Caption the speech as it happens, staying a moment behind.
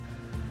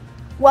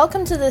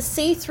Welcome to the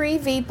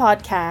C3V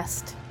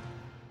podcast.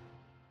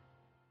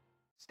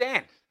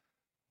 Stand.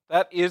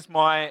 That is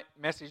my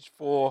message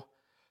for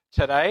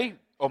today,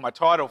 or my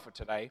title for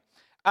today.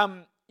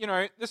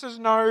 This is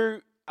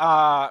no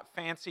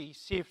fancy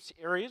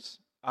series.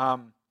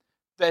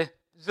 There's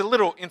a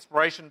little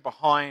inspiration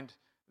behind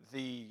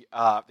the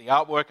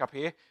artwork up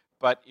here,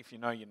 but if you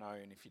know, you know,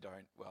 and if you don't,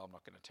 well, I'm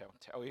not going to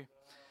tell you.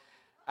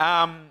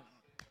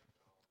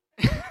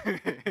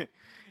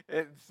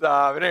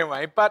 But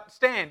anyway, but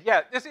stand.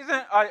 Yeah, this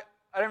isn't. I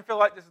don't feel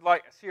like this is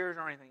like a series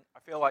or anything. I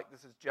feel like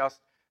this is just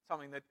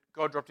something that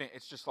God dropped in.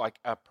 It's just like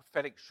a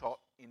prophetic shot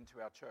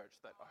into our church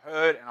that I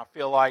heard, and I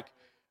feel like,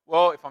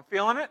 well, if I'm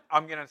feeling it,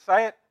 I'm going to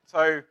say it.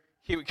 So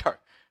here we go.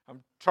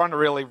 I'm trying to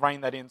really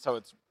rein that in, so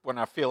it's when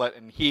I feel it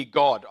and hear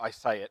God, I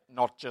say it,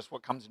 not just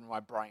what comes into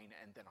my brain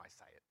and then I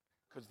say it,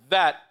 because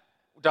that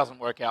doesn't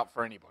work out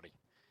for anybody,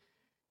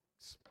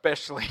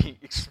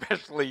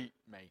 especially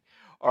me.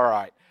 All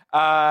right.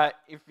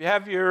 If you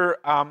have your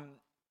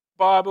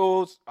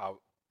Bibles,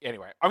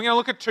 anyway, I'm going to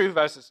look at two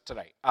verses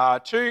today.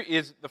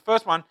 The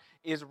first one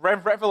is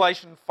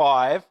Revelation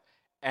 5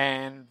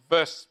 and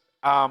verse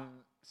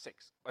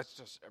 6. Let's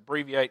just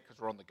abbreviate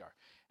because we're on the go.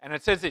 And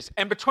it says this: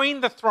 "And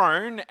between the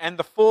throne and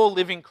the four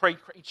living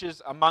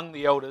creatures among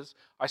the elders,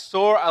 I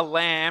saw a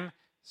lamb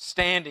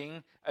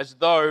standing as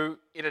though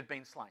it had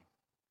been slain."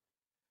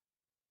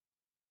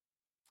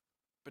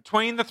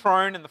 Between the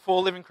throne and the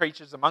four living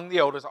creatures among the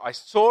elders, I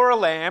saw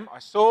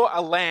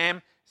a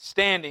lamb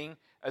standing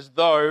as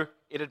though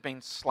it had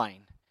been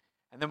slain.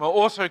 And then we're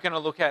also going to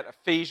look at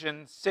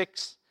Ephesians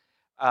 6.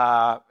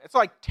 It's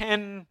like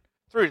 10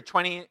 through to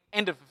 20,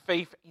 end of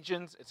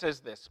Ephesians. It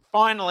says this: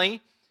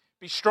 "Finally,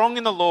 be strong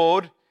in the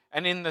Lord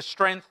and in the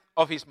strength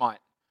of his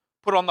might.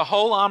 Put on the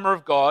whole armor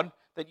of God,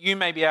 that you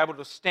may be able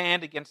to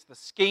stand against the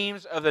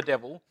schemes of the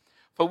devil.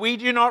 For we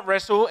do not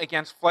wrestle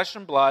against flesh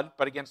and blood,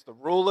 but against the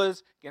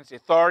rulers, against the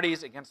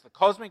authorities, against the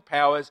cosmic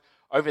powers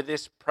over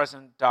this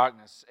present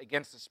darkness,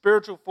 against the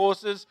spiritual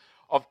forces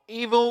of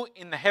evil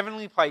in the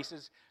heavenly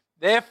places.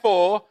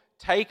 Therefore,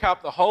 take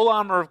up the whole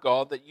armor of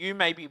God, that you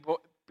may be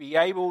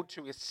able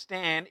to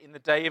withstand in the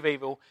day of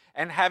evil,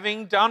 and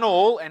having done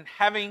all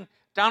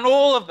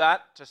of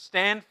that, to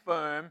stand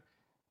firm,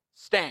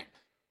 stand."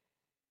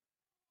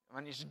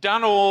 When you've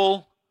done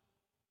all,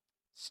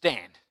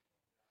 stand.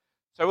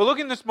 So we're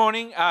looking this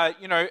morning,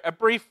 a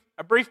brief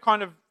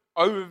kind of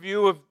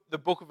overview of the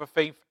book of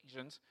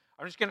Ephesians.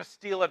 I'm just going to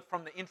steal it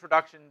from the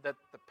introduction that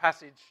the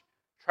passage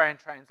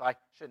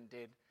translation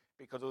did,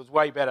 because it was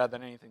way better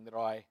than anything that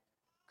I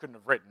couldn't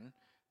have written.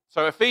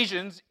 So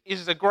Ephesians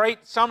is a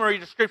great summary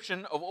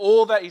description of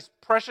all that is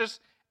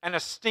precious and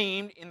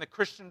esteemed in the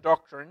Christian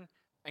doctrine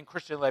and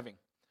Christian living.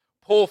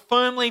 Paul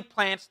firmly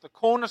plants the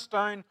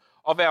cornerstone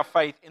of our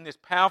faith in this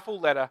powerful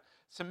letter,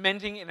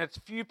 cementing in its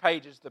few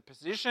pages the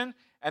position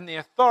and the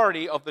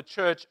authority of the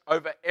church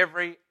over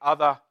every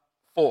other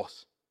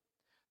force.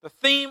 The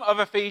theme of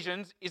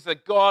Ephesians is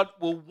that God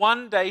will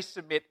one day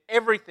submit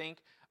everything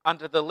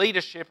under the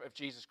leadership of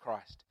Jesus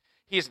Christ.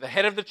 He is the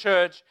head of the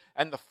church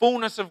and the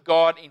fullness of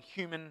God in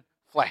human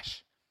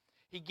flesh.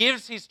 He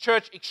gives his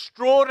church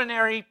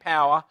extraordinary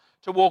power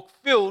to walk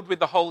filled with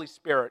the Holy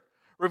Spirit,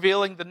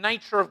 revealing the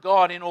nature of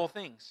God in all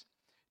things.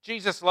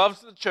 Jesus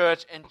loves the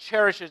church and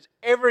cherishes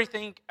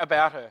everything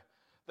about her.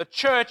 The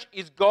church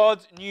is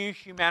God's new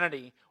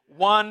humanity,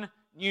 one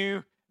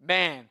new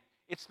man.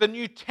 It's the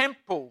new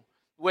temple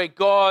where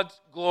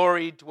God's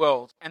glory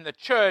dwells. And the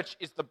church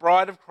is the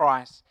bride of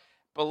Christ,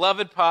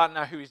 beloved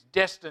partner who is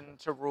destined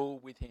to rule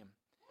with him.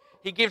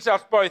 He gives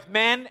us both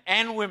men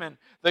and women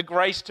the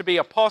grace to be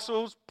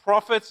apostles,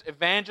 prophets,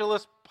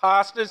 evangelists,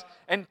 pastors,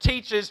 and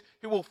teachers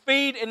who will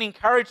feed and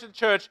encourage the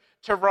church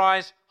to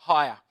rise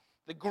higher.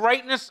 The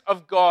greatness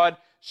of God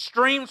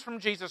streams from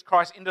Jesus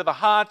Christ into the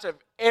hearts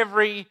of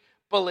every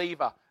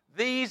believer.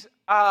 These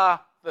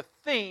are the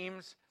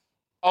themes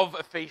of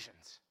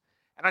Ephesians.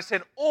 And I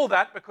said all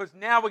that because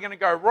now we're going to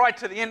go right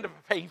to the end of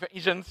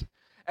Ephesians,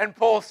 and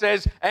Paul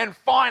says, "And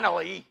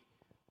finally,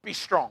 be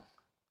strong."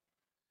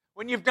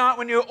 When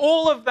you're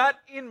all of that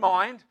in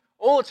mind,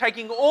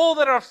 taking all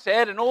that I've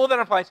said and all that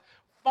I've placed,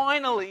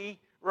 finally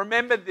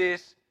remember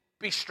this: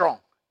 be strong.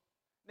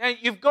 Now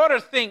you've got to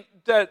think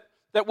that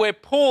where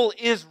Paul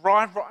is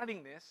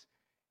writing this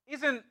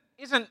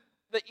isn't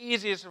the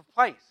easiest of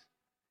place.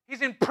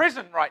 He's in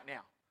prison right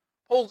now.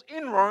 Paul's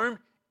in Rome,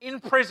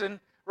 in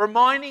prison,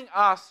 reminding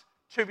us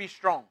to be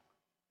strong.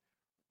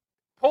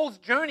 Paul's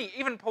journey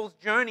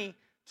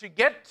to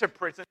get to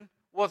prison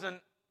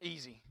wasn't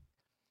easy.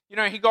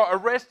 He got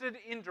arrested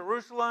in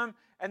Jerusalem,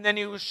 and then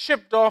he was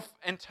shipped off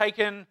and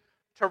taken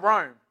to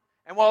Rome.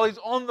 And while he's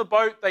on the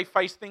boat, they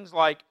face things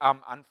like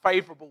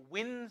unfavorable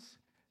winds,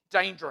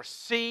 dangerous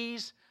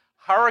seas,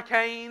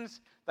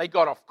 hurricanes. They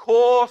got off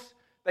course.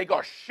 They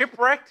got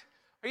shipwrecked.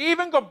 He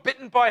even got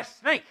bitten by a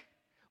snake.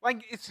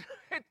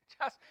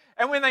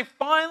 And when they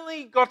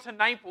finally got to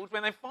Naples,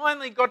 when they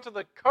finally got to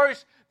the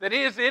coast that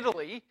is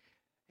Italy,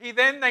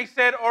 they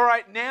said, "All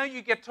right, now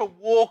you get to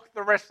walk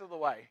the rest of the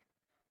way."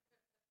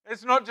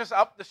 It's not just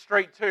up the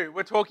street too.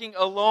 We're talking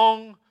a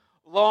long,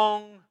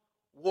 long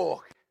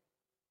walk.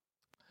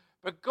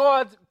 But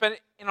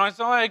in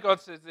Isaiah,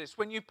 God says this: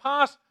 when you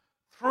pass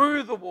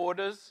through the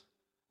waters,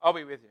 I'll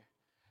be with you.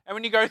 And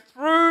when you go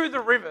through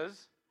the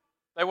rivers,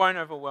 they won't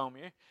overwhelm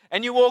you.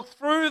 And you walk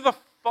through the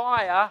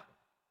fire,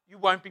 you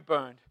won't be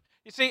burned.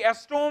 You see, our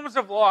storms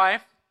of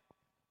life,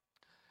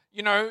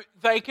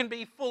 they can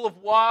be full of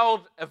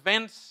wild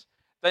events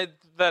that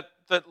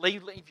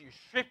leave you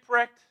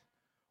shipwrecked.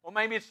 Or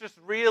maybe it's just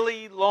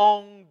really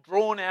long,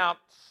 drawn-out,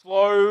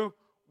 slow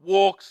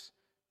walks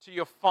to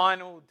your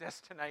final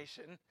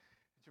destination,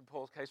 which in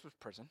Paul's case was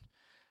prison.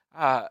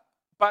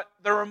 But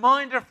the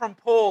reminder from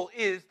Paul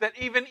is that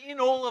even in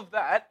all of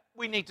that,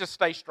 we need to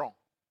stay strong.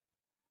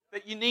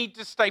 That you need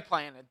to stay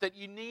planted. That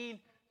you need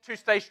to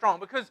stay strong.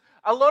 Because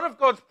a lot of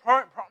God's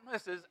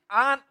promises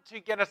aren't to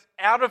get us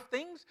out of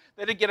things,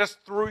 they're to get us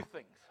through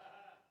things.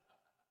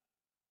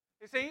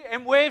 You see,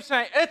 and we're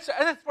saying, that's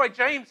why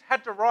James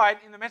had to write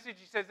in the message,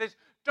 he says this: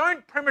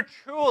 don't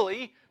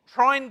prematurely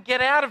try and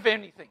get out of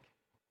anything.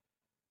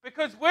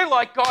 Because we're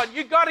like, God,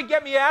 you got to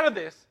get me out of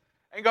this.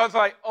 And God's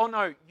like, oh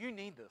no, you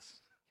need this.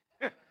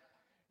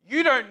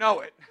 You don't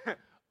know it.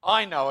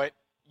 I know it.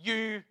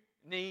 You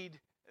need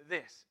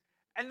this.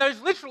 And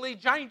those literally,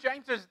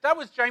 that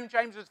was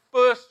James's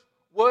first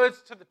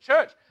words to the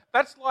church.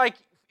 That's like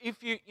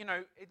if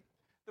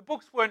the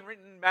books weren't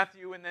written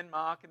Matthew and then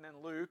Mark and then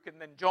Luke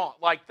and then John.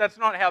 Like, that's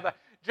not how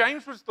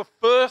James was the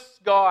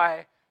first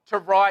guy to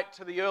write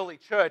to the early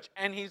church.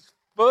 And his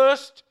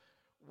first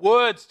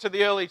words to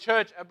the early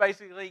church are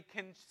basically,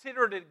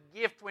 consider it a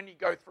gift when you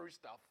go through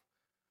stuff.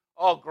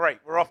 Oh, great.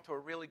 We're off to a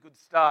really good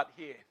start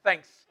here.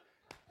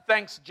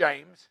 Thanks,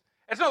 James.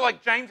 It's not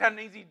like James had an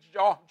easy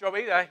job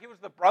either. He was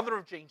the brother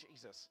of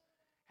Jesus.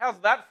 How's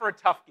that for a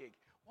tough gig?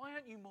 Why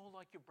aren't you more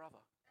like your brother?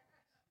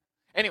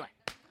 Anyway,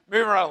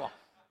 moving right along.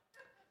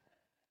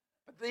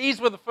 But these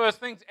were the first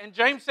things. And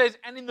James says,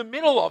 and in the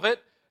middle of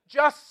it,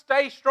 just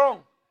stay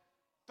strong.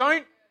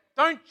 Don't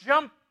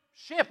jump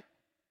ship.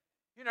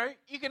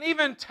 You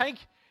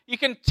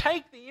can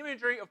take the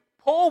imagery of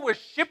Paul was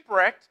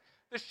shipwrecked.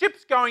 The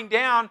ship's going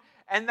down,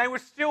 and they were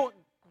still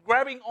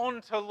grabbing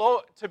on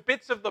to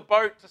bits of the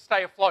boat to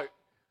stay afloat.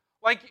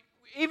 Like,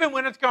 even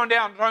when it's going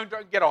down,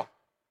 don't get off.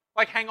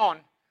 Like, hang on.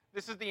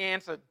 This is the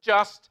answer.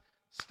 Just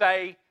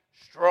stay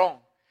strong.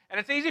 And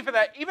it's easy for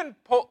that. Even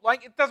Paul,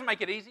 it doesn't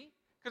make it easy,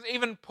 because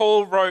even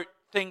Paul wrote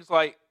things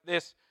like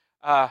this,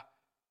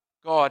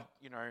 God,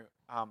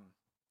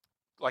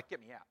 get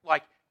me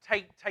out.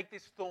 Take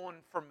this thorn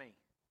from me.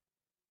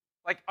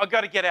 I've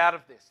got to get out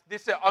of this.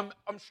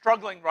 I'm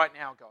struggling right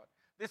now, God.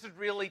 This is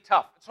really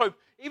tough. So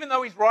even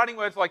though he's writing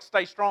words like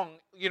stay strong,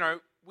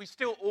 we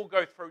still all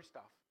go through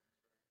stuff.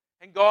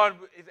 And God's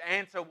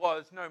answer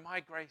was, no, my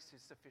grace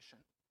is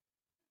sufficient.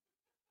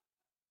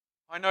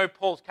 I know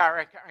Paul's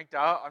character.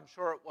 I'm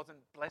sure it wasn't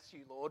bless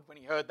you, Lord, when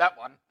he heard that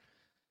one.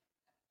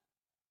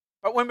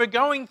 But when we're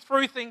going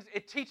through things,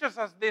 it teaches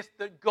us this,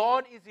 that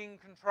God is in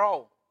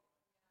control.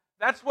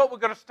 That's what we've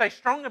got to stay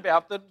strong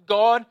about, that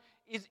God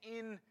is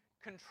in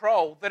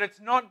control. That it's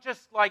not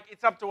just like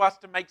it's up to us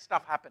to make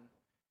stuff happen.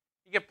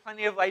 You get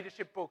plenty of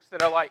leadership books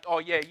that are like, oh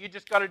yeah, you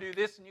just got to do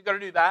this and you got to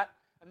do that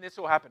and this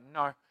will happen.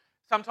 No.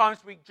 Sometimes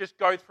we just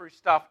go through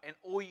stuff and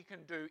all you can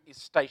do is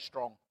stay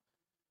strong.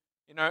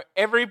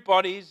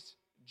 Everybody's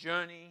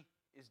journey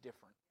is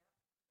different.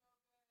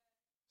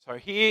 So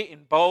here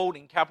in bold,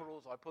 in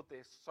capitals, I put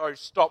this, so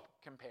stop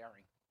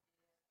comparing.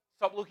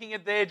 Stop looking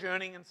at their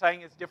journey and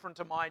saying it's different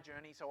to my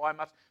journey, so I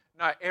must.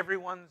 No,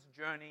 everyone's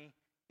journey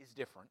is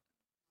different.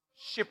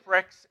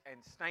 Shipwrecks and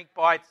snake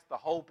bites, the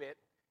whole bit.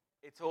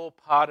 It's all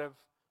part of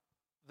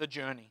the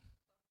journey.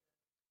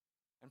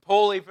 And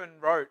Paul even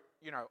wrote,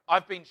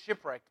 I've been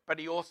shipwrecked, but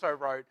he also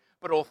wrote,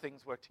 but all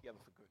things work together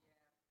for good.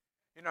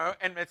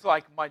 And it's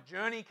like, my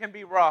journey can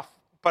be rough,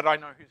 but I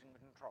know who's in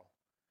control.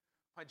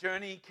 My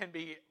journey can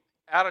be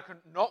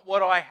not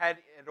what I had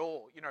at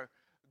all.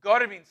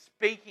 God had been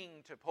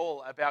speaking to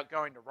Paul about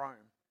going to Rome.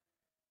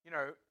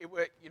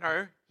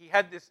 He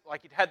had this,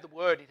 he'd had the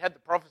word, he'd had the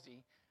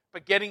prophecy,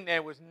 but getting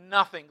there was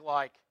nothing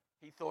like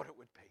he thought it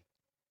would be.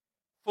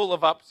 Full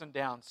of ups and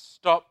downs.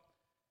 Stop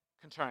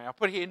comparing. I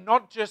put here,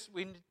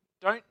 we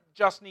don't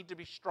just need to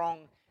be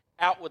strong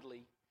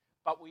outwardly,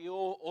 but we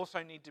all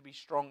also need to be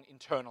strong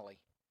internally.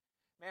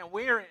 Man,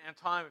 we're in a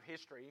time of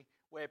history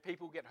where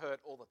people get hurt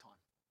all the time.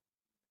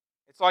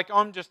 It's like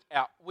I'm just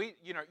out.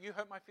 You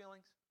hurt my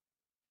feelings?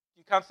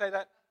 You can't say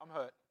that? I'm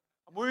hurt.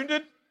 I'm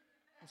wounded.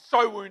 I'm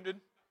so wounded.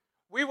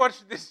 We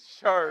watched this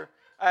show,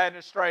 an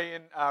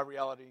Australian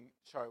reality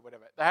show,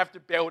 whatever. They have to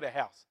build a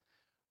house.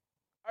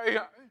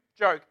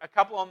 Joke, a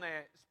couple on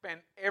there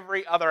spent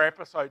every other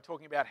episode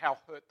talking about how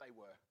hurt they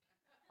were.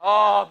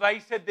 Oh, they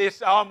said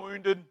this, I'm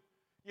wounded.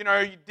 You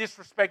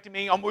disrespected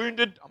me, I'm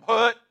wounded, I'm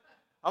hurt.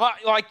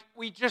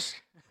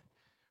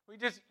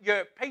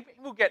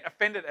 People get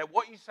offended at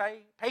what you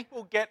say.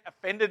 People get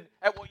offended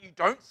at what you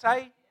don't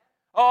say.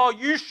 Oh,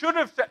 you should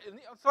have said.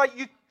 It's like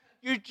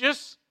you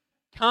just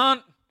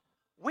can't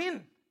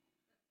win.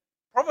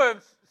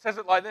 Proverbs says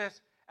it like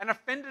this: an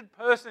offended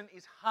person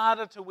is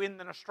harder to win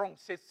than a strong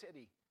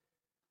city.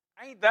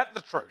 Ain't that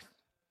the truth?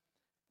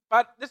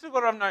 But this is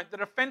what I've noticed,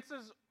 that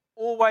offences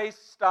always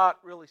start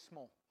really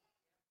small.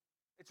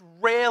 It's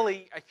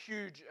rarely a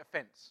huge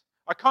offence.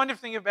 I kind of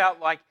think about,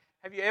 like,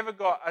 have you ever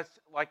got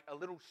a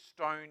little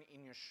stone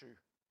in your shoe?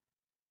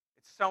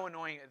 It's so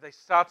annoying. They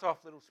start off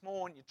little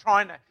small, and you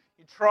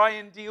try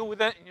and deal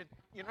with it, and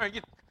you're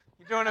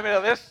doing a bit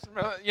of this,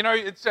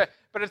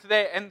 but it's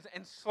there, and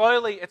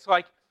slowly it's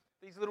like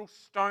these little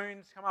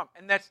stones come up,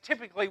 and that's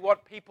typically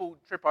what people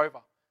trip over.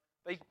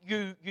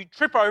 You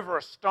trip over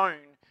a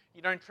stone,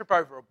 you don't trip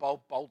over a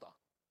boulder.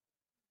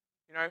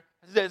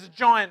 There's a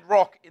giant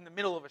rock in the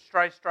middle of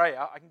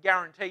Australia. I can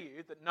guarantee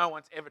you that no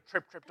one's ever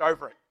tripped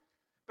over it.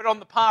 But on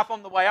the path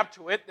on the way up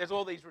to it, there's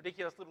all these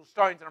ridiculous little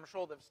stones, and I'm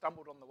sure they've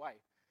stumbled on the way.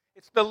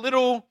 It's the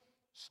little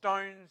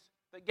stones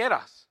that get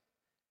us.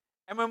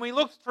 And when we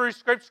look through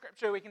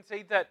Scripture, we can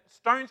see that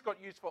stones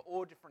got used for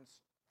all different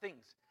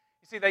things.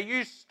 You see, they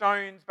used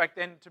stones back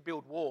then to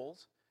build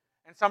walls,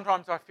 and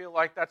sometimes I feel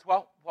like that's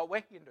what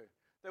we can do.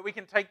 That we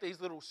can take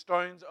these little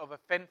stones of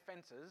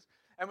fences,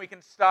 and we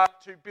can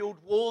start to build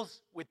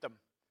walls with them.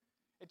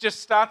 It just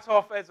starts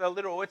off as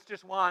it's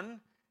just one,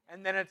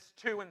 and then it's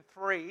 2 and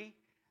 3,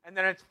 and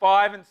then it's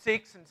 5 and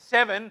 6 and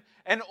 7,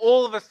 and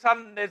all of a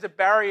sudden there's a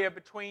barrier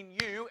between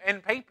you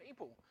and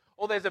people.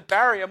 Or there's a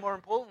barrier, more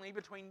importantly,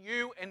 between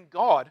you and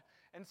God.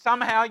 And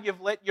somehow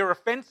you've let your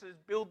offences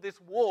build this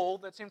wall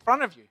that's in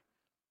front of you.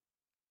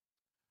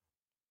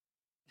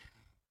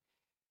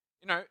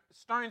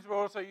 Stones were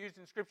also used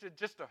in Scripture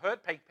just to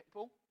hurt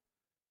people.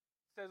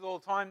 It says all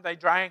the time they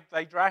dragged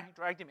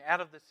him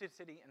out of the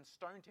city and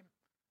stoned him.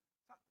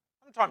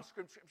 Sometimes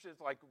Scripture is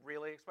like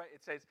really explain.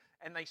 It says,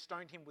 and they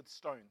stoned him with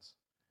stones.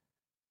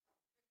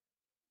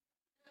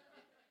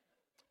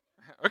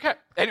 Okay.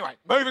 Anyway,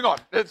 moving on.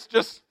 It's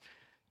just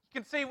you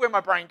can see where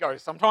my brain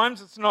goes.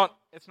 Sometimes it's not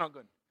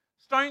good.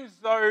 Stones,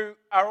 though,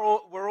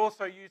 were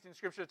also used in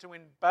Scripture to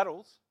win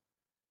battles.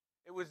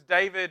 It was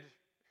David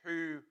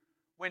who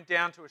went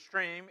down to a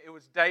stream. It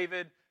was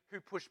David who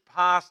pushed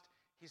past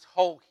his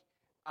whole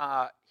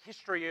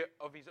history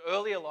of his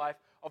earlier life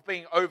of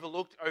being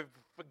overlooked,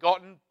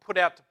 forgotten, put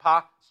out to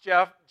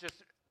pasture,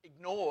 just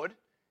ignored.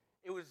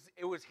 It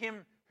was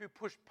him who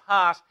pushed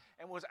past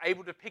and was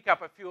able to pick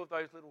up a few of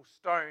those little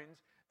stones,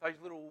 those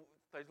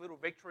little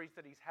victories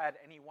that he's had,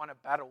 and he won a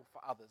battle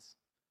for others.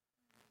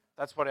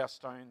 That's what our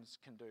stones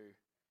can do.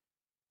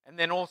 And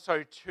then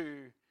also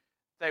too,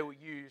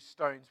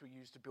 stones were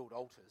used to build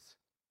altars.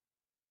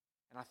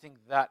 And I think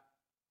that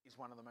is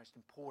one of the most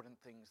important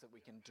things that we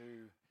can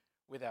do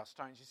with our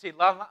stones. You see,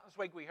 last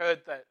week we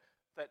heard that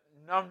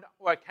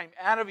Noah came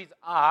out of his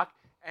ark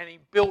and he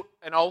built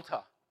an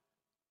altar.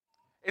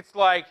 It's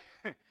like,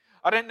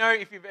 I don't know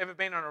if you've ever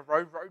been on a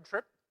road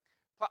trip.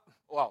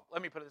 Well,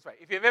 let me put it this way.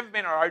 If you've ever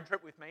been on a road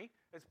trip with me,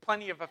 there's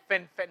plenty of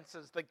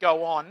fences that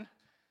go on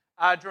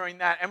during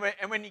that.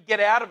 And when you get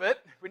out of it,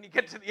 when you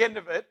get to the end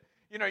of it,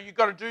 you've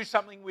got to do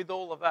something with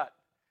all of that.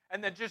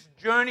 And they just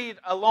journeyed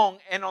along,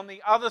 and on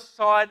the other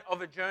side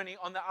of a journey,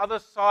 on the other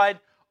side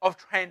of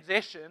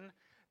transition,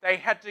 they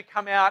had to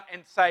come out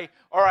and say,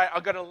 all right,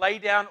 I've got to lay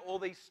down all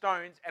these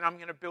stones and I'm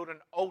going to build an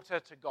altar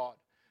to God.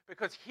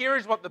 Because here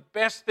is what the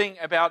best thing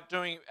about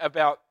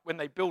when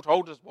they built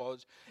altars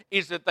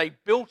is that they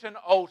built an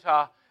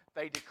altar,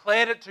 they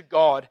declared it to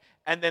God,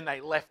 and then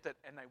they left it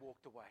and they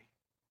walked away.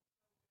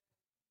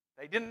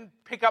 They didn't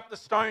pick up the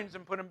stones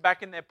and put them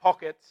back in their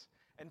pockets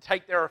and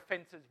take their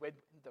offenses with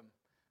them.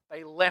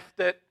 They left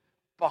it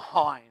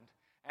behind.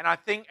 And I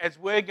think as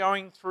we're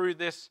going through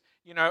this,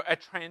 a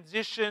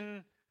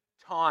transition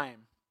time,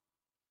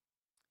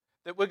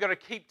 that we're going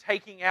to keep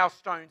taking our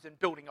stones and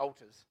building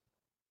altars.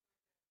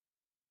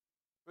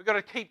 We've got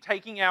to keep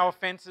taking our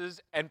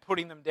offenses and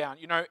putting them down.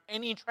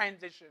 Any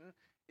transition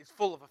is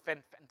full of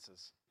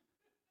offenses.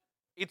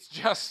 It's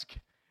just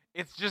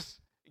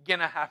going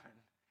to happen.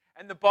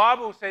 And the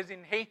Bible says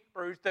in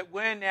Hebrews that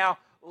we're now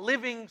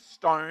living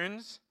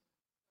stones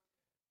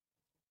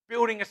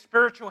building a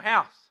spiritual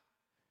house.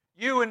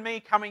 You and me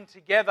coming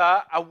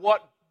together are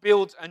what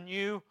builds a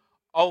new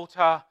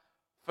altar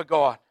for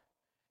God.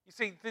 You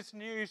see, this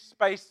new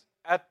space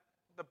at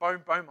the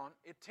Beaumont,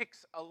 it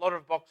ticks a lot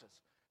of boxes.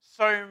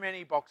 So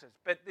many boxes.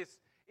 But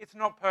it's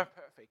not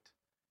perfect.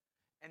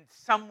 And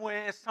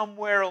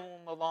somewhere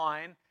along the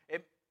line,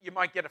 you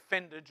might get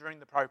offended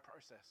during the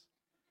process.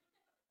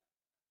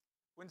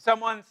 When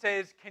someone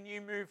says, can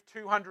you move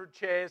 200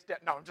 chairs down?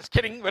 No, I'm just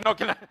kidding. We're not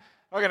going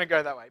to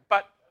go that way.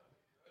 But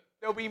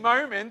there'll be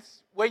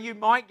moments where you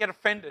might get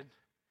offended.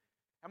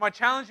 And my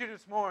challenge to you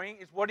this morning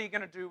is, what are you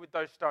going to do with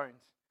those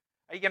stones?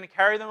 Are you going to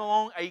carry them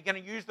along? Are you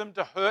going to use them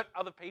to hurt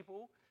other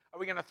people? Are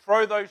we going to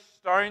throw those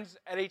stones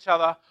at each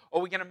other? Or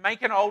are we going to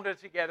make an altar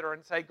together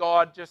and say,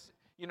 God, just,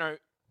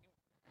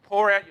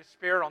 pour out your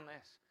spirit on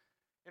this?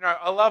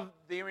 I love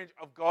the image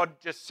of God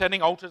just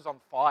setting altars on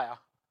fire.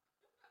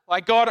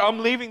 Like, God, I'm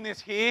leaving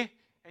this here,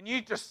 and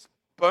you just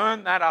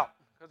burn that up.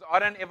 Because I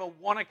don't ever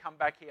want to come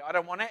back here. I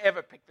don't want to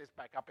ever pick this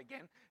back up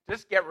again.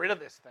 Just get rid of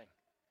this thing.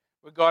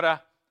 We've got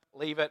to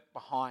leave it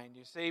behind,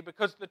 you see.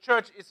 Because the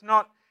church, it's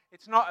not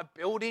a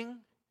building.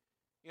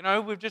 You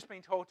know, we've just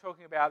been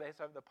talking about this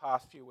over the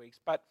past few weeks,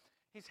 but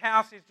his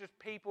house is just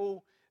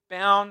people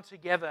bound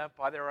together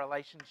by their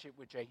relationship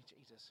with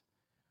Jesus.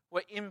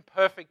 We're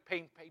imperfect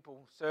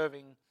people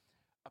serving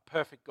a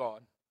perfect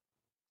God.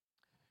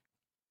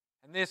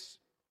 And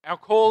our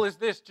call is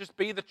this: just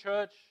be the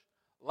church,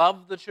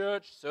 love the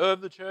church,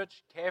 serve the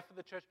church, care for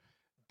the church,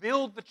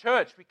 build the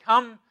church. We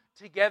come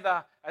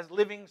together as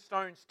living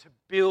stones to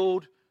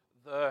build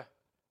the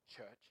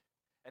church.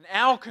 And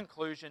our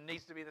conclusion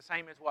needs to be the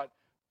same as what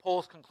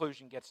Paul's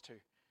conclusion gets to.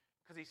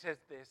 Because he says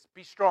this: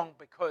 be strong,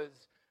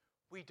 because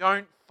we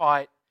don't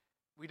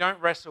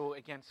wrestle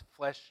against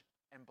flesh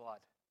and blood.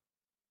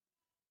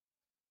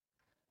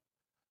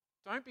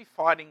 Don't be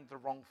fighting the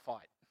wrong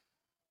fight.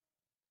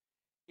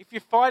 If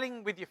you're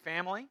fighting with your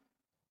family,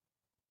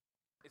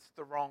 it's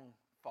the wrong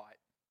fight.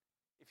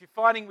 If you're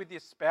fighting with your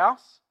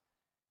spouse,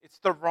 it's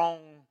the wrong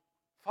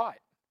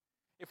fight.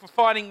 If we're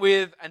fighting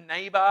with a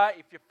neighbor,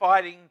 if you're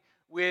fighting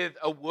with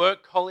a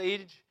work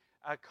colleague,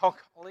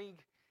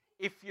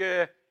 if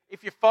you're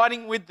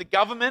fighting with the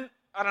government,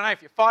 I don't know,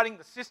 if you're fighting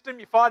the system,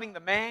 you're fighting the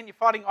man, you're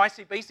fighting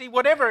ICBC,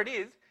 whatever it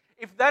is,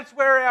 if that's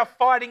where our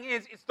fighting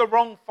is, it's the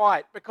wrong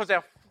fight, because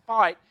our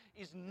fight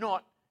is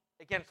not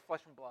against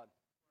flesh and blood.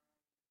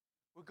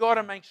 We've got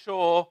to make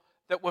sure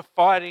that we're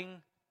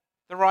fighting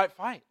the right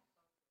fight.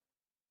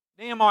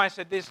 Nehemiah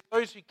said this: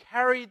 those who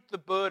carried the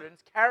burden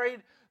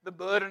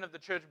of the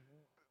church,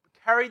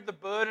 carried the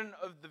burden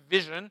of the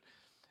vision,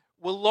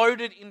 were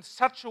loaded in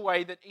such a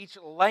way that each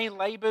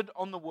labored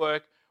on the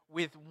work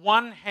with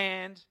one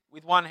hand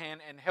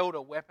and held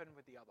a weapon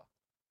with the other.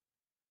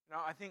 You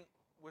know, I think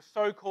we're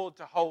so called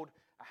to hold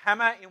a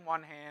hammer in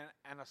one hand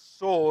and a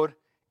sword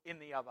in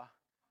the other.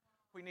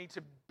 We need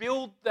to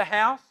build the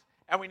house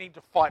and we need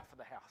to fight for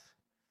the house.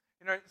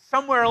 You know,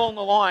 somewhere along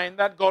the line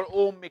that got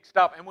all mixed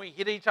up and we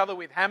hit each other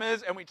with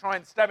hammers and we try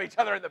and stab each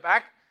other in the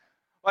back.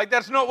 Like,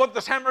 that's not what the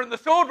hammer and the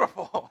sword were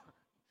for.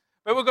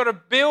 But we've got to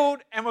build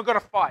and we've got to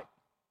fight.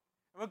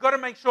 And we've got to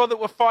make sure that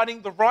we're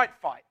fighting the right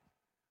fight.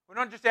 We're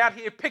not just out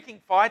here picking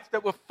fights,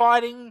 that we're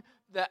fighting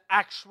the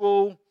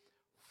actual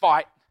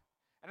fight.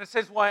 And it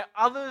says, while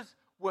others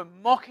were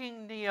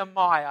mocking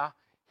Nehemiah,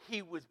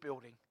 he was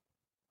building.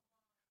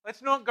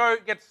 Let's not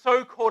get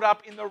so caught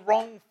up in the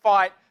wrong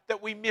fight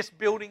that we miss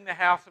building the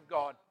house of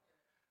God.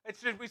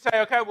 It's just we say,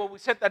 okay, well, we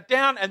set that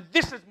down and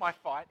this is my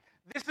fight.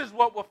 This is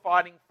what we're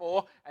fighting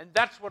for, and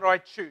that's what I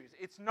choose.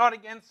 It's not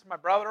against my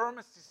brother or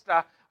my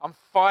sister. I'm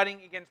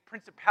fighting against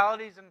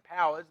principalities and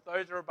powers.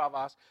 Those are above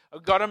us.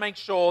 I've got to make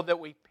sure that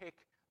we pick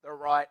the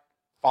right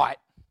fight.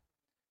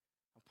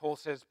 And Paul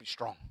says, be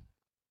strong.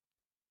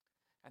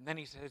 And then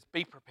he says,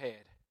 be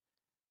prepared.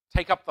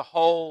 Take up the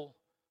whole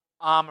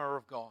armor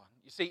of God.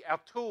 You see, our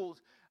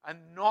tools are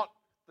not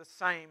the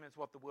same as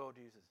what the world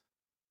uses.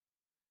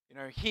 You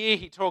know, here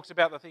he talks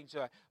about the things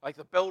like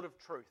the belt of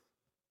truth.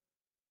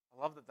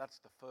 I love that that's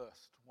the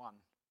first one.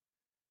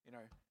 You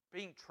know,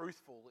 being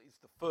truthful is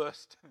the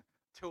first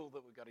tool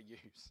that we've got to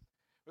use.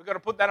 We've got to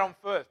put that on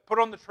first. Put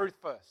on the truth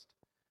first.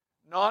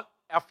 Not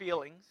our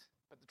feelings,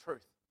 but the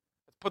truth.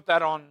 Let's put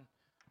that on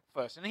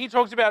first. And he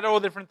talks about all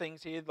different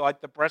things here,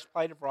 like the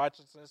breastplate of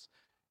righteousness,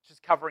 which is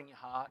covering your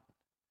heart.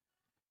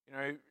 You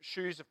know,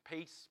 shoes of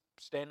peace,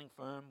 standing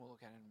firm. We'll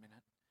look at it in a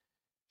minute.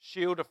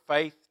 Shield of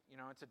faith. You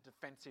know, it's a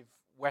defensive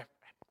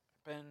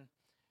weapon.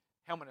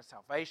 Helmet of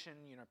salvation.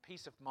 You know,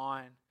 peace of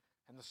mind.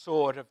 And the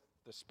sword of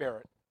the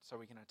Spirit, so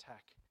we can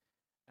attack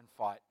and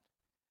fight.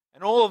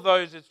 And all of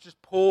those, it's just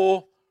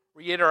Paul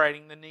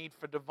reiterating the need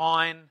for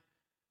divine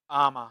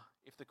armor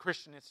if the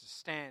Christian is to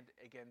stand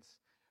against,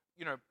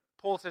 you know,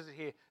 Paul says it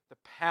here, the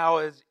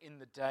powers in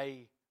the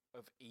day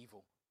of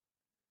evil.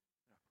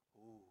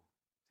 Ooh,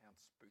 sounds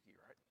spooky,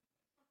 right?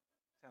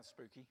 Sounds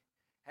spooky.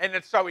 And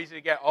it's so easy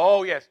to get,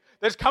 oh yes,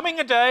 there's coming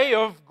a day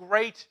of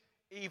great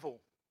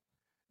evil.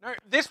 No,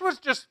 this was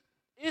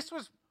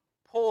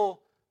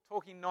Paul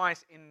talking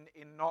nice in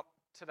not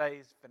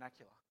today's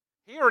vernacular.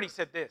 He already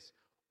said this: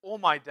 all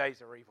my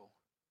days are evil.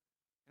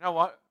 You know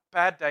what?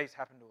 Bad days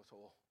happen to us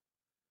all.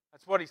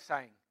 That's what he's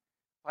saying.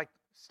 Like,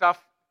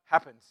 stuff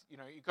happens. You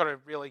know, you've got to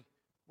really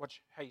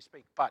watch how you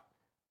speak. But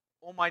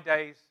all my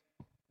days,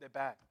 they're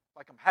bad.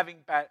 Like, I'm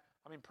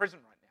in prison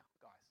right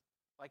now, guys.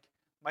 Like,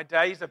 my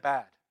days are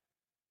bad.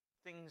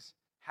 Things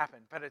happen.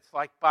 But it's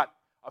like, but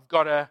I've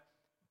got to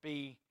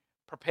be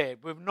prepared.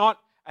 We're not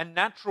a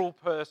natural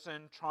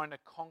person trying to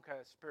conquer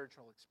a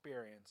spiritual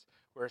experience.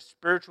 We're a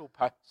spiritual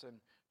person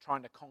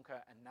trying to conquer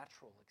a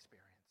natural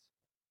experience.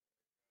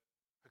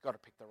 We've got to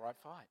pick the right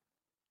fight.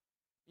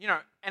 You know,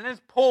 and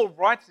as Paul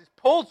writes this,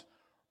 Paul's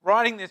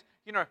writing this,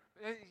 you know,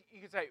 you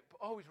could say,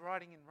 oh,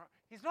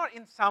 he's not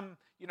in some,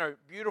 you know,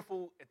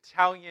 beautiful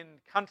Italian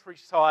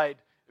countryside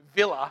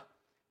villa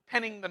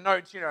penning the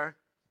notes, you know,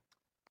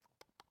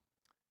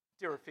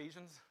 dear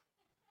Ephesians,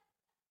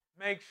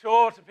 make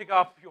sure to pick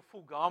up your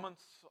full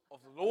garments of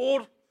the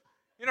Lord.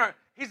 You know,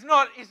 he's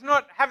not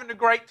having a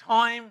great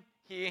time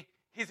here.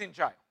 He's in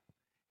jail.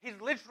 He's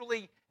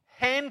literally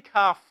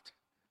handcuffed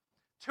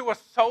to a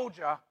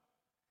soldier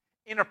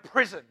in a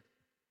prison.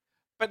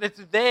 But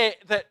it's there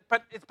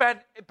but it's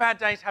bad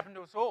days happen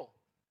to us all.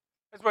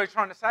 That's what he's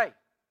trying to say.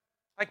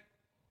 Like,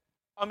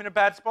 I'm in a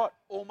bad spot.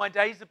 All my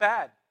days are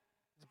bad.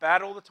 It's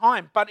bad all the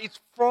time. But it's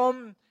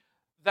from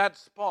that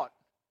spot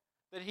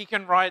that he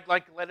can write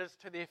like letters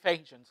to the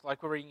Ephesians,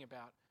 like we're reading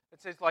about.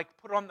 It says like,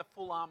 put on the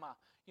full armor.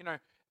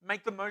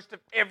 Make the most of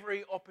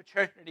every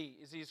opportunity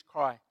is his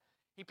cry.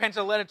 He pens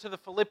a letter to the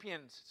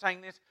Philippians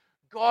saying this: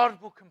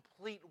 God will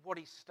complete what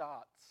he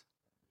starts.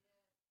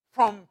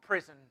 From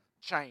prison,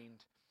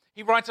 chained.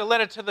 He writes a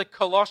letter to the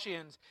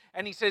Colossians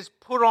and he says,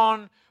 put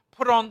on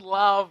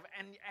love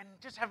and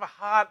just have a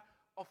heart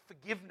of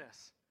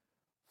forgiveness.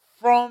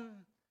 From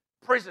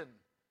prison,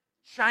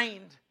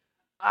 chained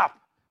up.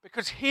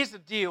 Because here's the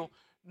deal,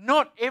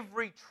 not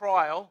every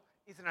trial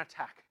is an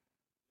attack.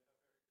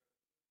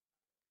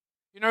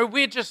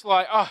 We're just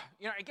like,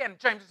 again,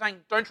 James is saying,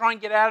 don't try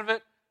and get out of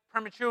it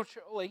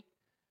prematurely.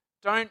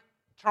 Don't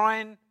try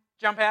and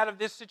jump out of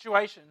this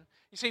situation.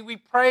 You see, we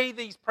pray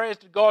these prayers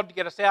to God to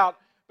get us out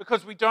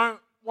because we don't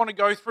want to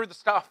go through the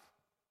stuff.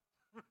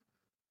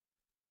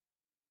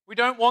 We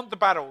don't want the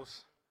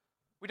battles.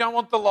 We don't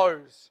want the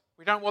lows.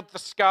 We don't want the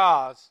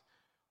scars.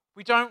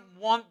 We don't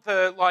want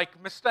the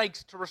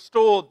mistakes to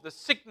restore, the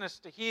sickness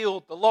to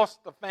heal, the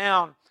lost to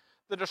found,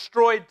 the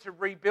destroyed to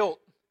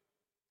rebuilt.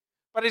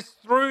 But it's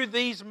through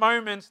these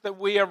moments that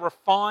we are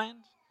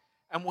refined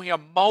and we are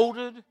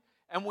molded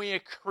and we are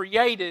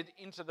created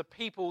into the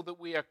people that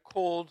we are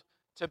called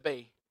to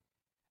be.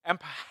 And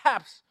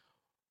perhaps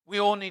we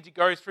all need to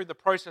go through the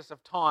process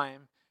of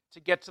time to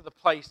get to the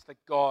place that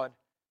God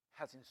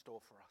has in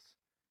store for us.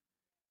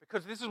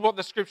 Because this is what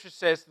the scripture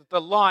says, that the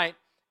light,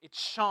 it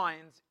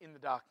shines in the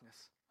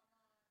darkness.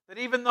 That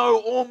even though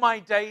all my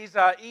days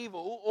are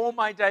evil, all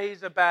my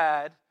days are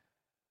bad,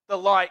 the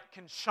light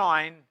can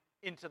shine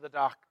into the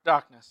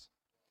darkness.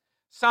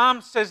 Psalm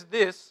says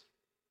this: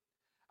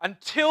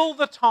 until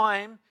the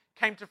time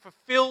came to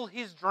fulfill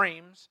his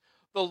dreams,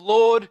 the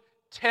Lord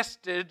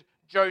tested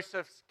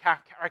Joseph's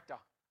character.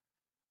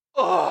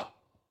 Ugh,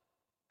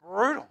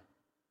 brutal.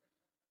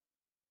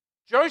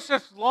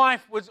 Joseph's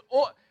life was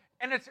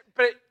it's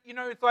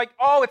like,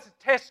 it's a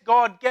test.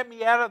 God, get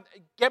me out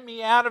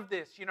of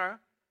this,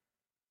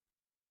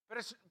 But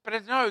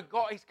it's no,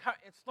 God.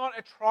 It's not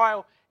a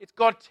trial. It's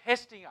God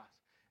testing us.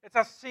 It's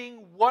us seeing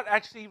what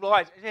actually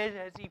lies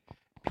as He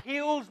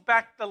peels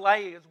back the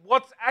layers.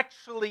 What's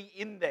actually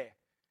in there?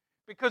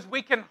 Because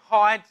we can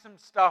hide some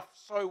stuff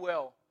so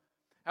well.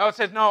 How it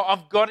says, no,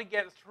 I've got to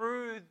get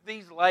through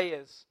these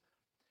layers.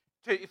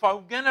 If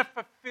I'm going to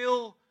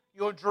fulfill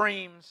your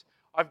dreams,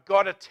 I've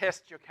got to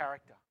test your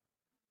character.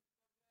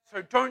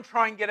 So don't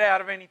try and get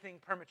out of anything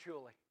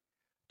prematurely.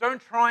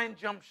 Don't try and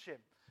jump ship.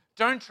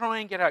 Don't try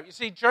and get out. You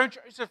see,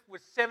 Joseph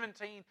was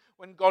 17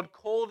 when God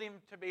called him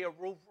to be a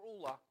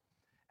ruler.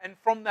 And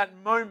from that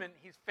moment,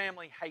 his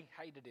family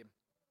hated him.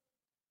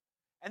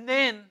 And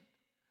then,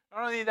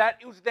 not only that,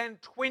 it was then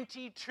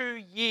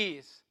 22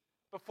 years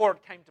before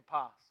it came to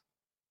pass.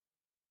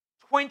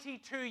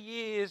 22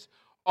 years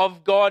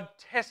of God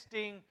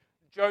testing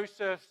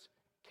Joseph's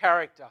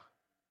character.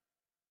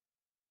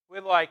 We're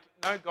like,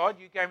 no, God,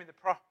 you gave me the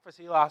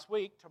prophecy last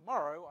week.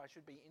 Tomorrow I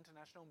should be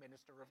international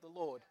minister of the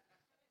Lord.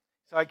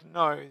 It's like,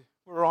 no,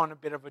 we're on a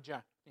bit of a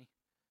journey.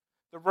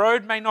 The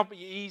road may not be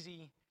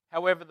easy,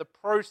 however, the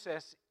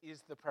process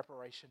is the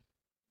preparation.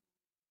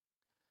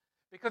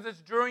 Because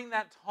it's during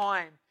that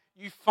time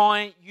you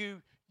find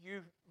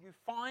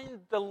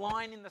the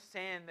line in the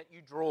sand that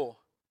you draw.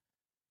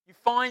 You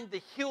find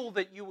the hill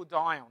that you will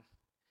die on.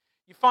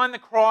 You find the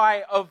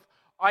cry of,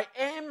 I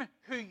am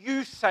who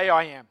you say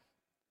I am.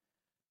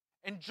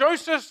 And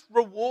Joseph's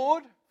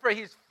reward for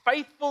his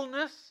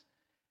faithfulness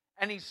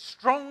and his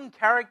strong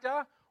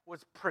character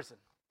was prison.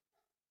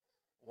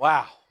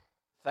 Wow,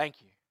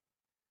 thank you.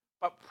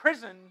 But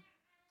prison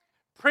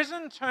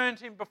turned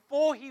him,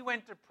 before he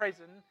went to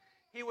prison,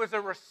 he was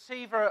a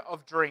receiver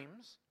of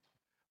dreams.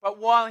 But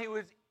while he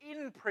was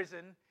in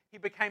prison, he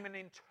became an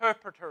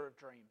interpreter of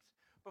dreams.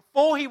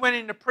 Before he went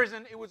into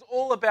prison, it was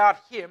all about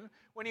him.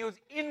 When he was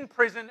in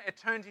prison, it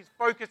turned his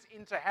focus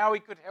into how he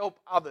could help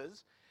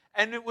others.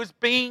 And it was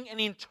being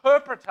an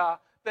interpreter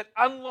that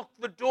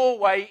unlocked the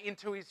doorway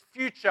into his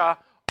future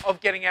of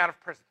getting out of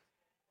prison.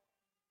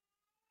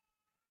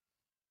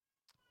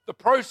 The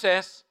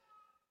process,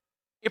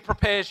 it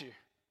prepares you.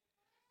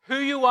 Who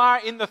you are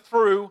in the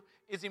through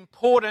is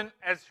important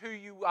as who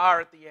you are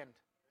at the end.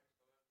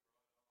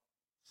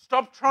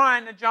 Stop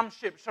trying to jump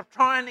ship. Stop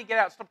trying to get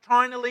out. Stop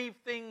trying to leave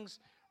things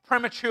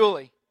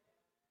prematurely.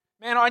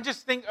 Man, I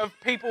just think of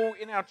people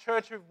in our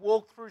church who've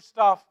walked through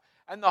stuff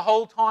and the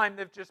whole time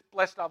they've just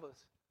blessed others.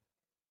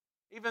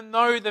 Even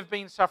though they've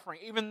been suffering,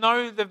 even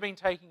though they've been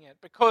taking it,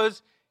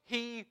 because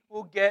He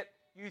will get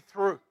you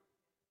through.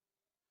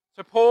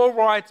 So Paul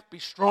writes, be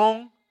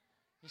strong.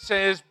 He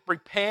says,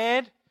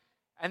 prepared.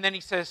 And then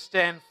he says,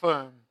 stand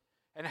firm.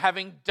 And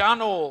having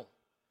done all,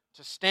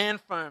 to stand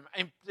firm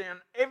and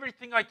done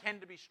everything I can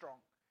to be strong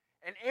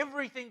and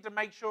everything to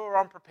make sure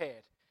I'm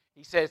prepared,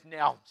 he says,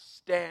 now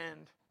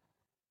stand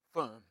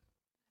firm.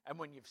 And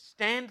when you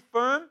stand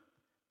firm,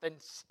 then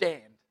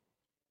stand.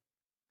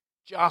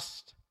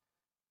 just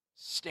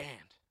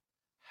stand,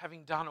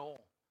 having done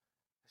all.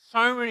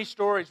 So many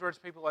stories where it's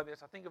people like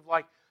this. I think of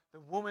like the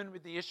woman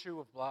with the issue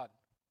of blood.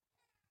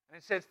 And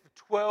it says for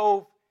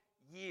 12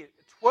 years.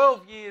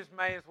 12 years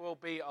may as well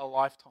be a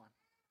lifetime.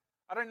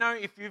 I don't know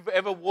if you've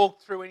ever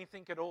walked through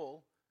anything at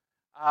all,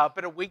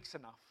 but a week's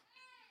enough,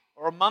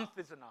 or a month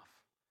is enough,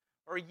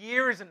 or a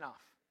year is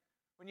enough.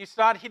 When you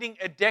start hitting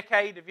a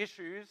decade of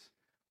issues,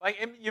 like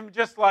you're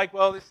just like,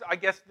 well, I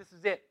guess this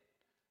is it.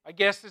 I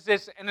guess this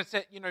is, and it's,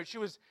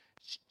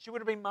 she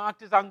would have been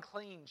marked as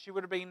unclean. She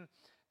would have been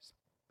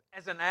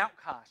as an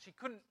outcast. She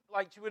wouldn't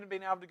have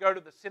been able to go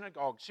to the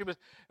synagogue.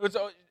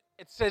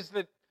 It says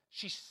that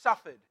she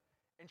suffered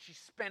and she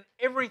spent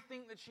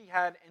everything that she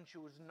had and she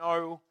was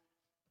no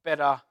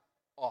better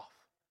off.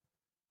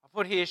 I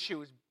put here she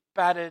was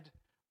battered,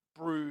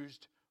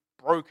 bruised,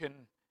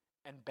 broken,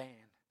 and banned.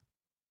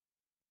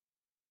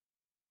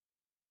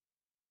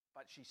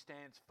 But she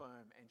stands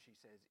firm and she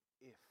says,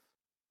 if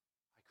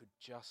I could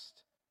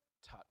just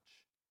touch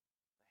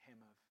the hem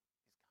of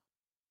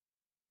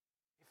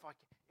his garment.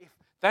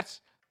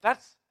 That's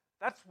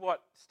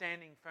what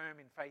standing firm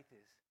in faith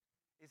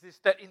is this,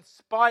 that in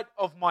spite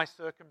of my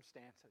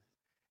circumstances,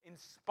 in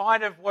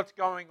spite of what's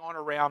going on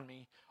around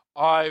me,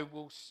 I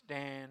will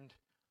stand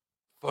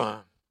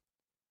firm.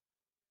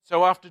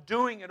 So after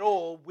doing it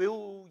all,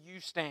 will you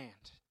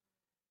stand?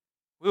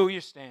 Will you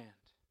stand?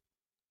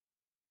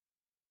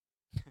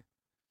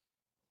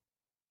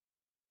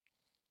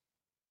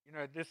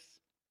 Get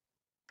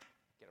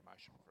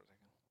emotional for a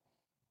second.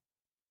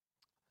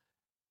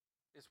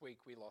 This week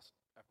we lost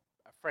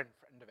a friend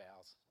of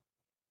ours.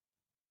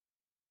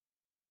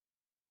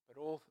 But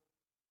all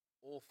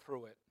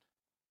through it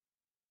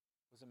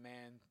was a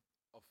man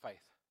of faith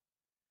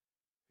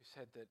who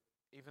said that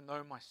even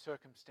though my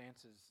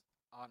circumstances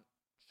aren't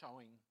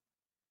showing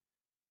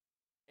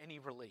any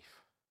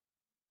relief,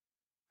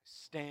 I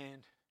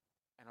stand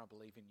and I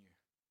believe in you.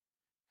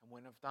 And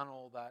when I've done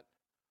all that,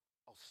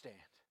 I'll stand.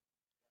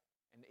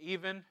 And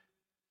even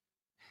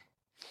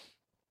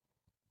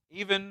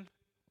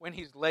when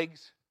his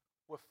legs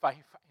were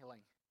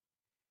failing,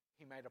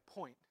 he made a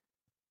point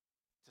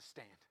to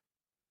stand.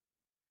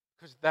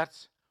 Because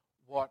that's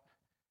what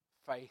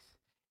faith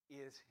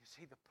is. You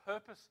see, the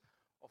purpose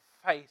of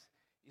faith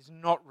is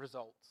not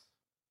results.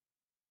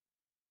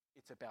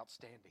 It's about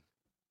standing.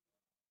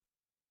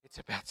 It's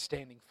about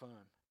standing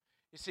firm.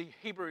 You see,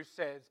 Hebrews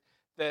says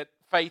that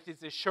faith is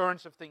the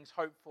assurance of things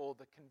hoped for,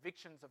 the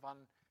convictions of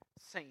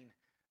unseen.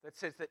 That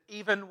says that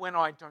even when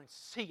I don't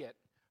see it,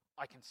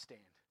 I can stand.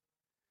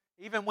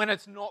 Even when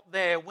it's not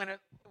there, when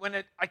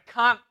I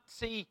can't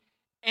see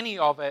any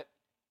of it,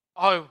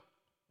 I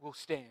will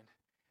stand.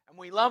 And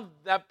we love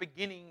that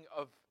beginning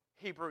of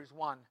Hebrews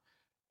 1,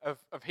 of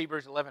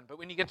Hebrews 11. But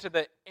when you get to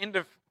the end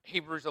of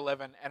Hebrews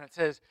 11, and it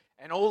says,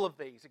 and all of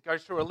these, it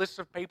goes through a list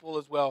of people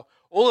as well.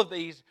 All of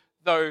these,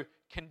 though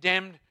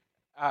condemned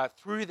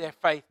through their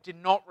faith,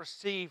 did not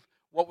receive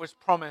what was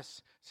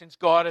promised, since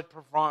God had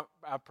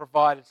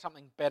provided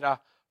something better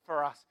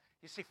for us.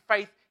 You see,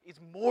 faith is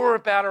more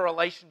about a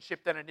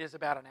relationship than it is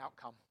about an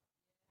outcome.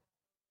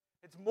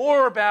 It's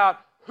more about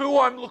who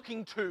I'm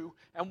looking to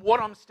and what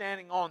I'm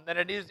standing on than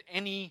it is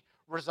any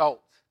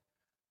result.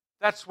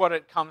 That's what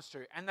it comes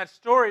to. And that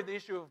story, the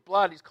issue of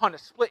blood, is kind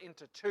of split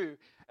into two,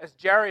 as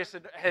Jairus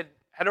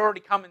had already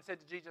come and said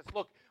to Jesus,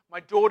 look,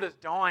 my daughter's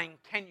dying,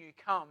 can you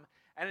come?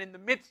 And in the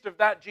midst of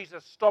that,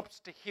 Jesus stops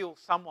to heal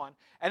someone.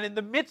 And in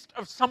the midst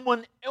of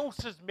someone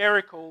else's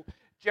miracle,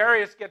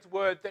 Jairus gets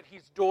word that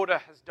his daughter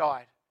has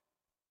died.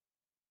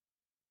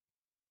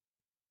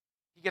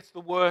 He gets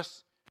the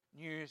worst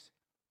news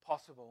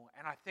possible.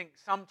 And I think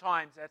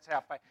sometimes that's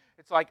our faith.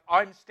 It's like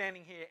I'm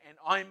standing here and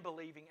I'm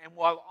believing. And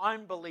while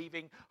I'm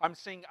believing, I'm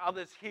seeing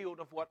others healed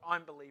of what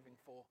I'm believing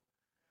for.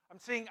 I'm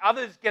seeing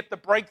others get the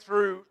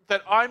breakthrough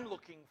that I'm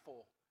looking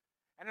for.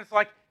 And it's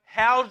like,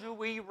 how do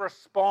we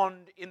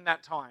respond in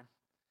that time?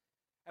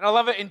 And I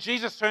love it. And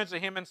Jesus turns to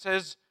him and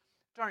says,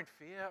 don't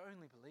fear,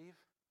 only believe.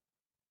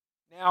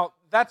 Now,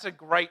 that's a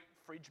great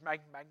fridge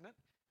magnet.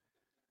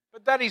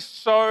 But that is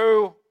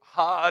so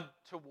hard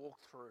to walk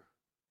through.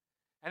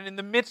 And in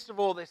the midst of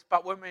all this,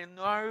 but when we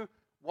know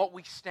what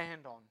we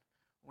stand on,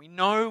 we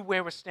know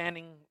where we're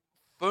standing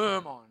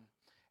firm on,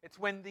 it's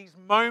when these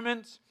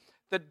moments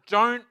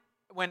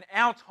when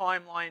our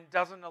timeline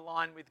doesn't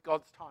align with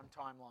God's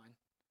timeline.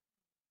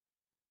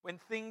 When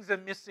things are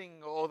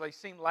missing or they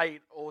seem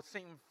late or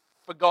seem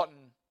forgotten,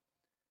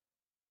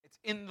 it's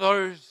in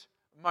those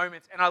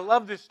moments. And I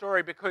love this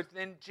story because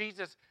then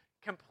Jesus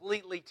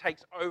completely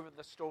takes over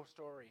the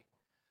story.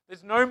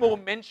 There's no more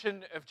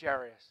mention of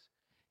Jairus.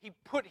 He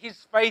put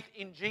his faith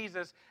in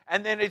Jesus,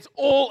 and then it's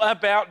all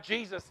about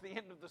Jesus, the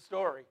end of the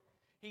story.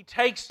 He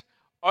takes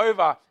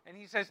over, and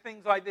he says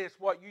things like this,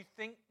 what, you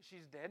think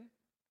she's dead?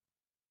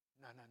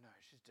 No,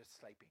 she's just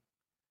sleeping.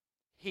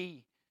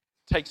 He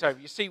takes over.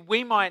 You see,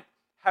 we might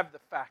have the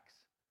facts,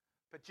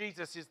 but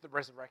Jesus is the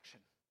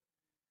resurrection.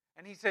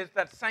 And he says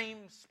that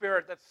same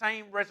spirit, that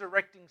same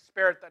resurrecting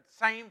spirit, that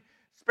same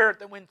spirit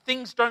that when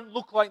things don't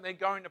look like they're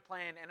going to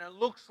plan and it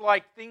looks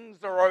like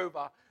things are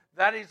over,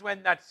 that is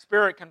when that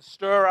Spirit can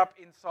stir up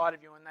inside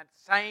of you, and that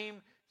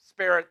same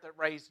Spirit that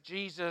raised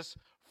Jesus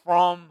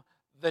from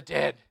the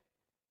dead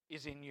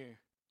is in you.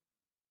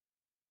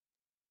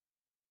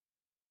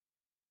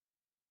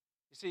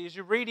 You see, as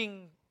you're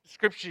reading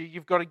Scripture,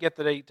 you've got to get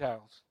the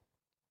details.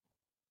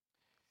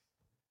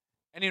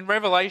 And in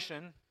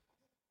Revelation,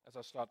 as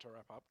I start to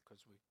wrap up,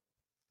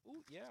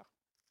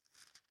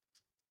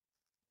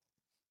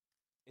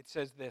 it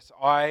says this: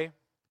 I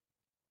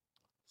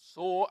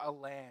saw a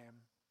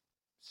lamb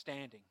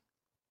standing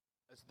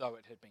as though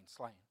it had been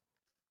slain.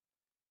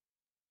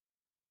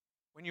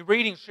 When you're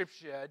reading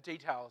Scripture,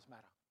 details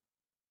matter.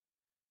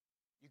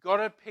 You've got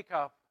to pick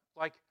up,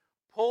 like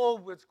Paul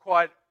was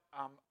quite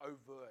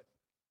overt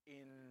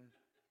in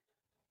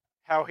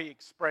how he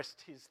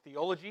expressed his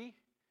theology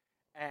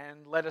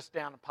and led us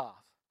down a path.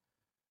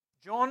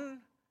 John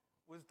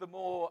was the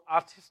more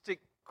artistic,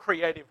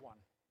 creative one.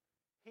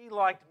 He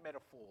liked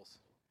metaphors.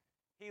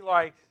 He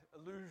liked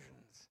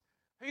illusions.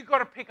 You've got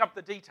to pick up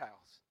the details.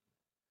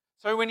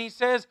 So when he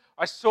says,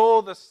 I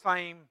saw the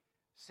same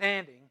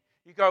standing,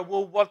 you go,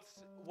 well,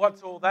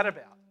 what's all that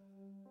about?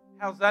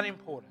 How's that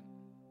important?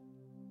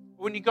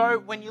 When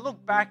you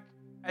look back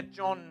at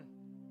John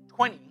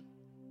 20,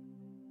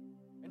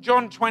 and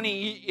John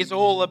 20 is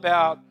all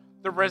about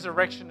the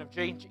resurrection of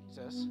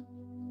Jesus.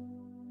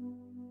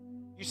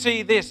 You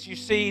see this, you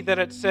see that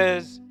it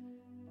says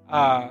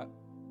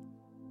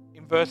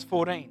in verse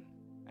 14,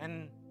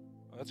 and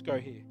let's go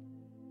here.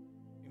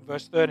 In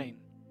verse 13,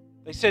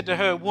 they said to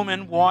her,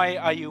 Woman, why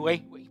are you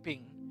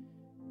weeping?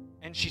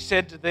 And she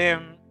said to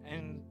them,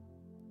 and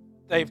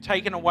they've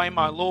taken away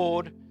my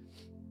Lord,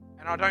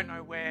 and I don't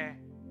know where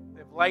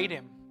they've laid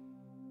him.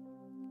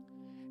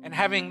 And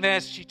having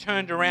this, she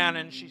turned around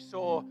and she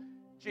saw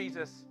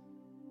Jesus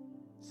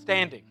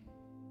standing.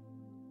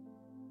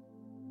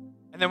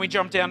 And then we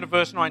jump down to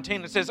verse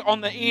 19. It says,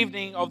 on the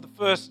evening of the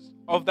first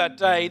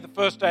day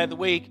of the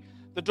week,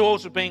 the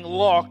doors were being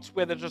locked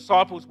where the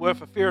disciples were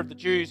for fear of the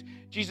Jews.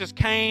 Jesus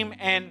came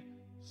and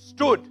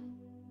stood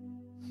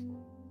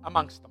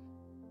amongst them.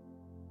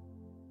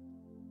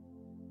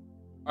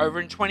 Over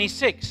in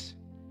 26,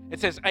 it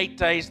says 8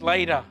 days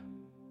later,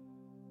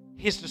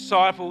 his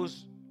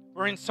disciples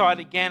were inside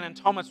again and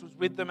Thomas was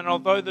with them. And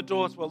although the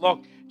doors were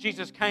locked,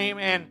 Jesus came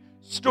and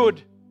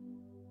stood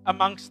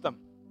amongst them.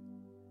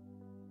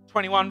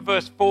 21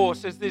 verse 4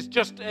 says this: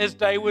 just as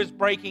day was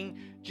breaking,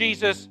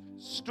 Jesus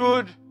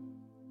stood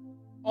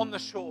on the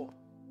shore.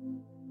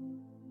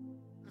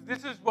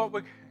 This is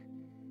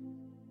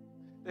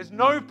there's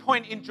no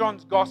point in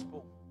John's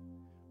gospel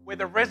where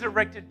the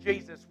resurrected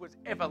Jesus was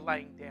ever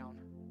laying down.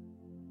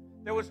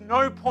 There was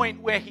no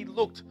point where he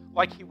looked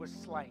like he was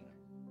slain.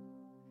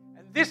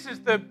 And this is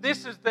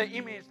the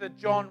image that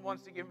John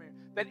wants to give me.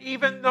 That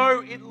even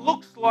though it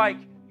looks like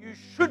you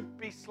should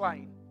be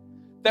slain,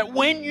 that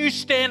when you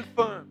stand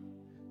firm,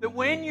 that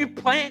when you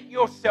plant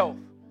yourself,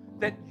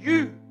 that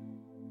you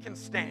can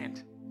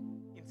stand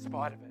in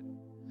spite of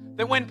it.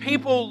 That when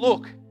people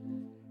look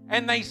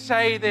and they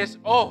say this,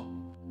 oh,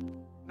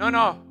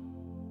 no,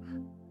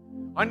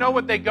 I know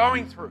what they're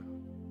going through.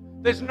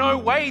 There's no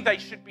way they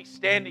should be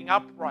standing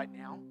up right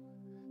now.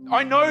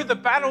 I know the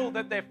battle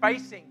that they're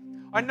facing.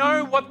 I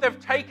know what they've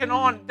taken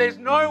on. There's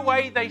no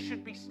way they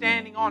should be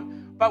standing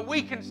on, but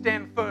we can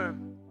stand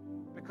firm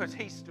because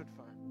he stood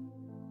firm.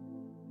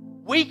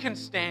 We can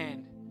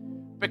stand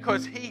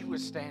because he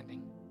was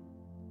standing.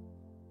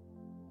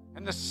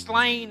 And the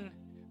slain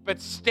but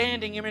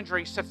standing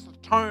imagery sets the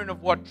tone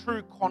of what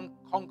true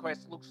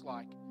conquest looks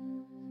like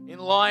in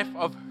life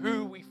of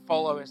who we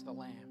follow as the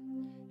Lamb.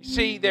 You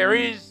see, there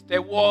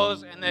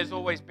was, and there's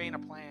always been a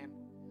plan.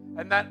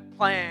 And that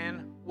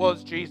plan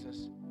was Jesus.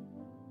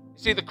 You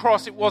see, the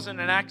cross, it wasn't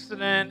an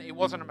accident. It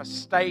wasn't a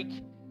mistake.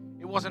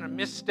 It wasn't a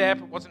misstep.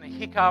 It wasn't a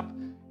hiccup.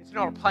 It's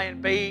not a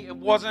plan B. It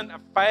wasn't a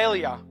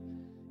failure.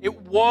 It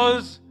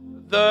was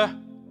the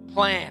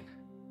plan.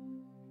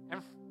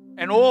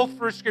 And all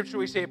through Scripture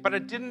we see it, but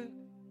it didn't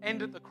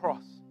end at the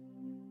cross.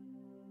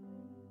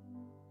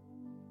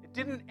 It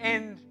didn't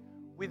end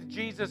with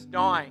Jesus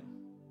dying,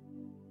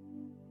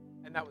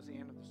 and that was the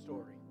end of the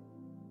story.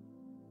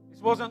 This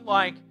wasn't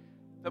like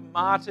the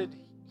martyred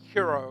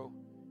hero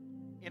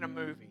in a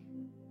movie.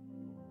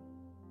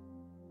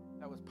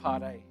 That was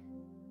part A.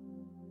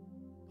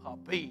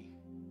 Part B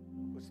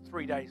was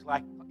 3 days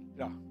later,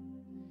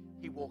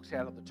 he walks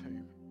out of the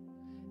tomb.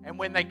 And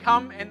when they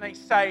come and they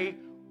say,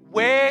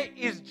 where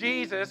is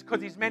Jesus?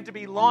 Because he's meant to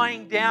be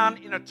lying down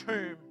in a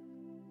tomb.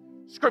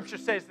 Scripture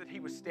says that he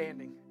was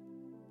standing.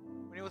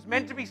 When he was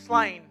meant to be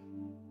slain,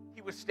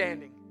 he was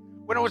standing.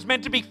 When it was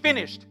meant to be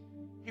finished,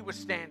 he was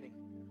standing.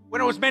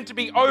 When it was meant to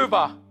be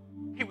over,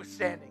 he was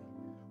standing.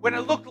 When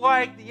it looked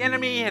like the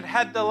enemy had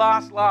had the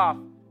last laugh,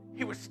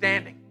 he was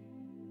standing.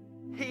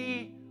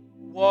 He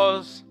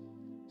was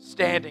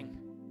standing.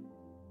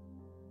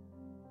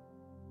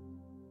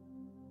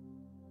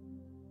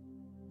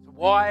 So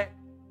why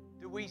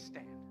do we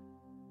stand?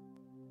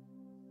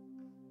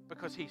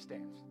 Because he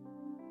stands.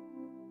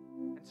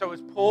 And so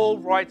as Paul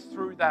writes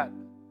through that,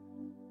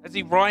 as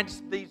he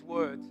writes these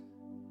words,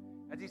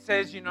 As he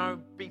says,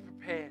 be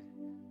prepared.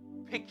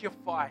 Pick your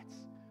fights.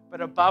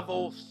 But above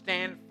all,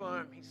 stand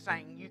firm. He's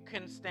saying you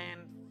can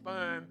stand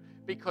firm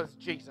because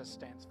Jesus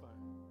stands firm.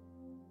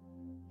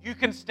 You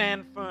can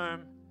stand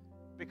firm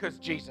because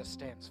Jesus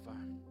stands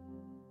firm.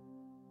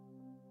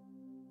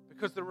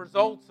 Because the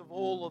results of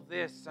all of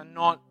this are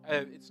not,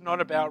 it's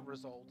not about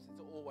results.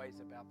 It's always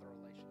about the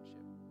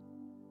relationship.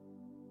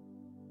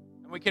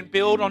 And we can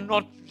build on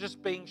not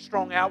just being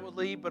strong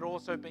outwardly, but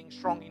also being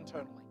strong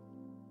internally.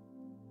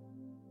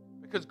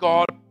 Because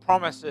God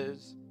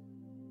promises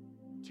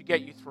to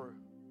get you through.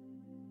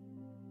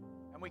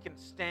 And we can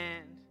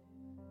stand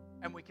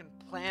and we can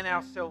plan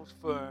ourselves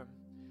firm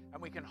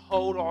and we can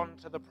hold on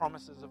to the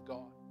promises of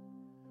God.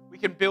 We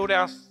can build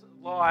our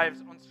lives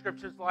on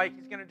scriptures like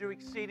He's going to do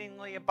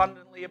exceedingly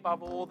abundantly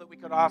above all that we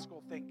could ask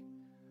or think.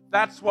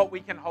 That's what we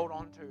can hold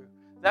on to.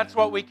 That's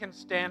what we can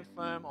stand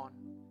firm on.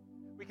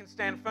 We can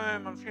stand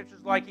firm on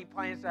scriptures like He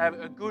plans to have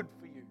a good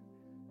for you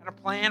and a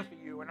plan for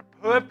you and a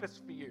purpose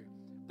for you.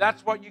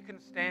 That's what you can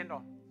stand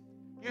on.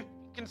 You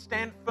can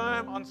stand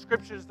firm on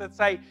scriptures that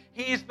say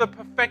He is the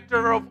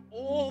perfecter of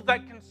all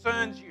that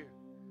concerns you.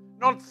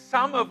 Not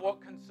some of what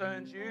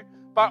concerns you,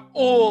 but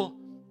all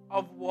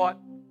of what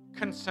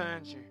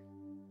concerns you.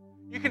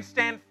 You can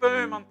stand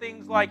firm on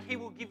things like He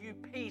will give you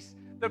peace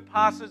that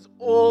passes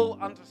all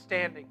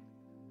understanding.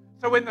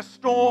 So when the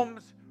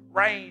storms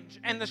rage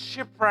and the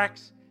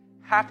shipwrecks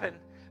happen,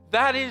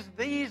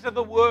 these are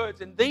the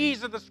words and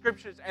these are the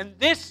scriptures and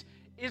this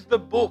is the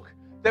book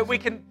that we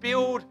can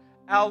build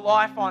our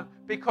life on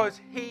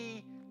because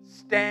He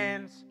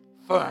stands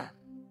firm.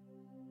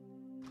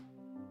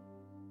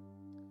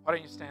 Why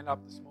don't you stand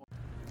up this morning?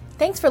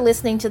 Thanks for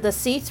listening to the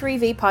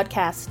C3V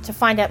podcast. To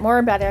find out more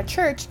about our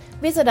church,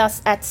 visit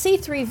us at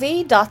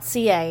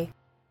c3v.ca.